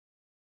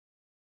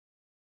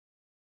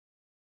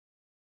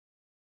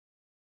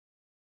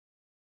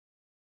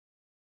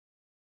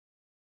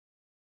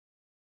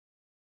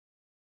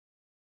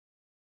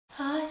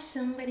Hi,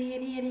 somebody.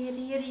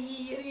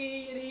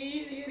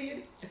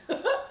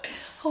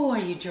 How are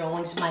you,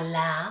 darlings, my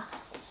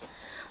loves?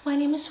 My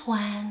name is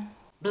Wan.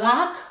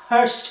 Black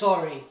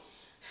HERstory.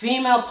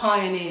 Female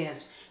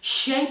pioneers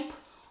shape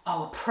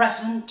our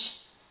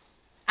present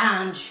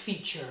and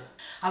future.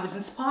 I was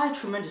inspired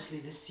tremendously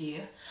this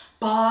year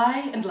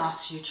by, and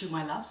last year too,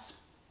 my loves,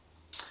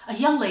 a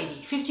young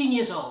lady, 15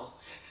 years old,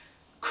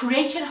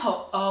 created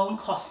her own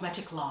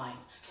cosmetic line.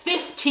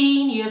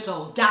 15 years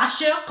old,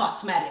 Dasha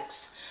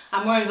Cosmetics.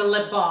 I'm wearing the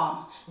lip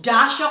balm.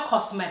 Dasha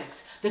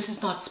Cosmetics. This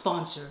is not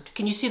sponsored.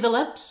 Can you see the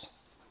lips?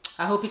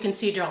 I hope you can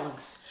see,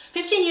 darlings.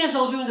 15 years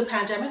old during the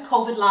pandemic,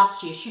 COVID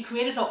last year, she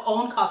created her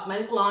own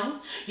cosmetic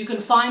line. You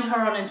can find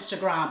her on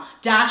Instagram,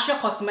 Dasha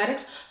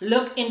Cosmetics.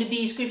 Look in the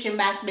description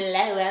box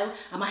below.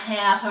 I'm gonna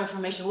have her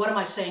information. What am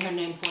I saying her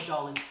name for,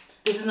 darlings?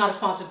 This is not a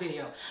sponsored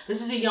video.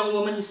 This is a young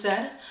woman who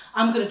said,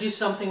 I'm gonna do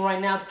something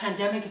right now. The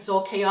pandemic, it's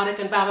all chaotic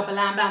and blah, blah,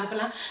 blah, blah, blah,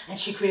 blah. And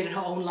she created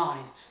her own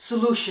line.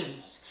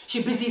 Solutions.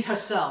 She busies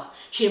herself.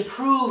 She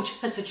improved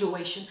her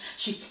situation.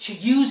 She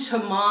used her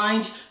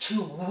mind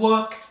to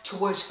work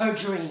towards her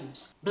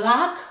dreams.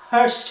 Black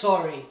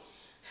HERstory.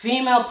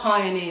 Female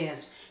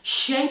pioneers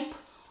shape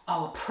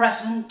our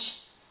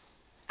present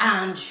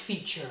and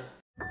future.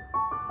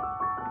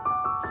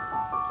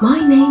 My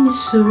name is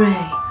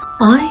Suray.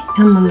 I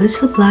am a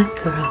little black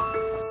girl.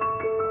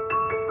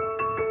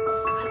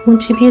 I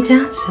want to be a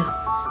dancer.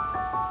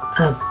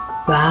 A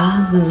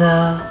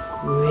ballerina?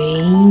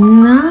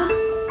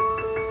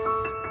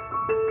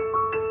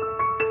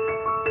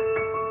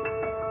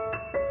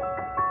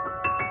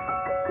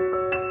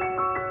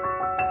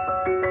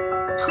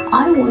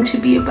 I want to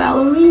be a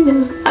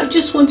ballerina. I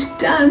just want to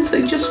dance.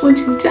 I just want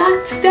to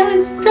dance,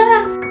 dance,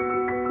 dance.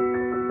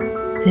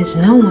 There's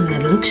no one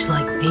that looks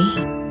like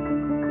me.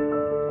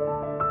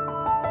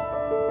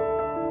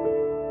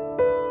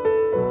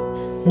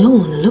 No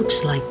one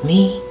looks like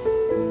me.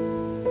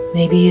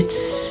 Maybe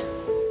it's...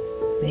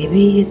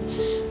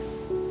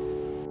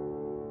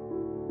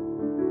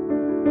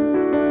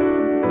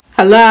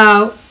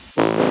 Hello?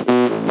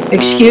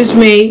 Excuse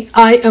me,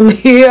 I am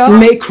here.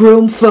 Make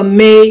room for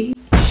me.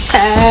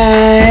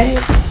 Hey!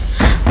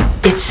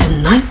 It's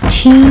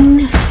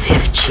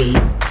 1950.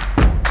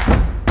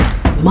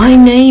 My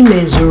name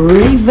is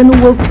Raven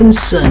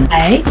Wilkinson.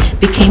 I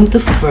became the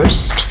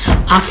first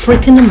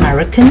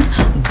African-American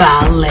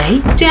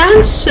ballet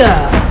dancer.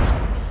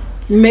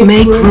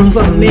 Make room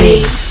for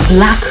me.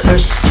 Black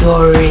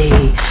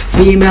HERstory.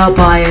 Female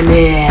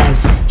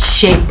pioneers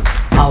shape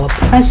our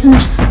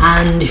present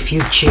and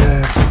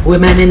future.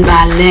 Women in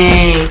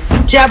ballet.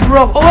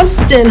 Deborah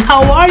Austin,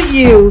 how are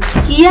you?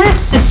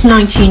 Yes, it's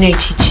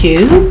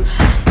 1982.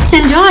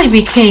 And I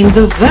became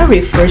the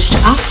very first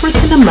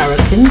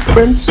African-American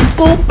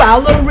principal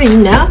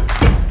ballerina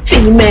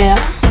female.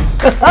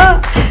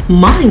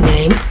 My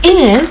name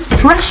is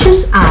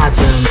Precious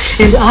Adam,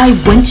 and I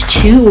went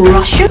to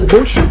Russia,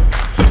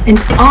 and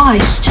I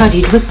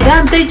studied with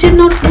them. They did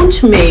not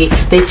want me.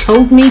 They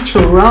told me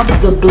to rub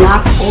the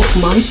black off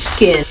my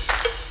skin.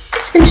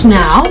 And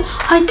now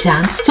I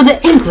dance for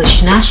the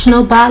English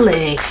National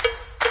Ballet.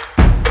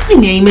 My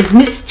name is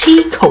Miss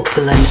T.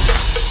 Copeland.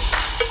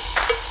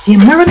 The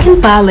American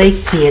Ballet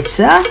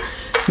Theatre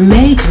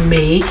made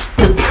me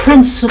the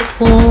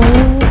principal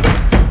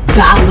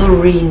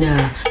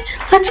ballerina.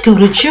 Let's go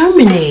to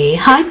Germany.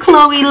 Hi,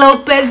 Chloe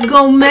Lopes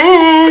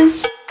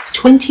Gomes. It's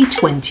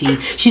 2020.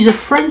 She's a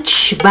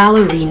French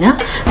ballerina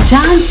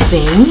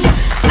dancing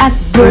at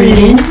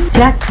Berlin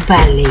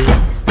Staatsballet,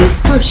 the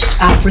first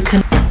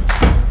African.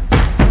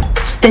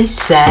 They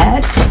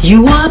said,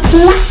 you are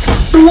black.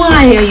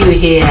 Why are you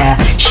here?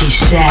 She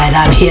said,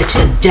 I'm here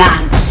to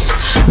dance.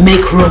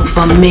 Make room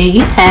for me.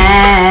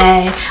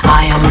 Hey,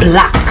 I am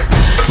black.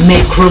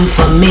 Make room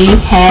for me.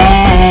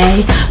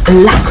 Hey,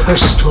 Black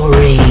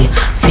HERstory.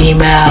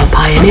 Female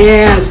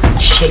pioneers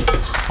shape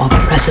our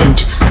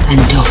present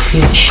and our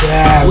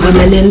future.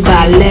 Women in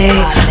ballet,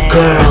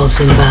 girls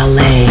in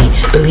ballet.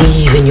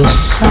 Believe in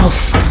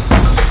yourself.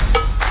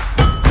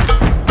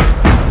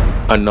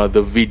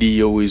 Another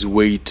video is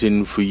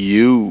waiting for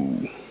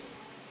you.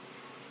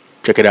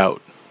 Check it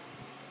out.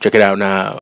 Check it out now.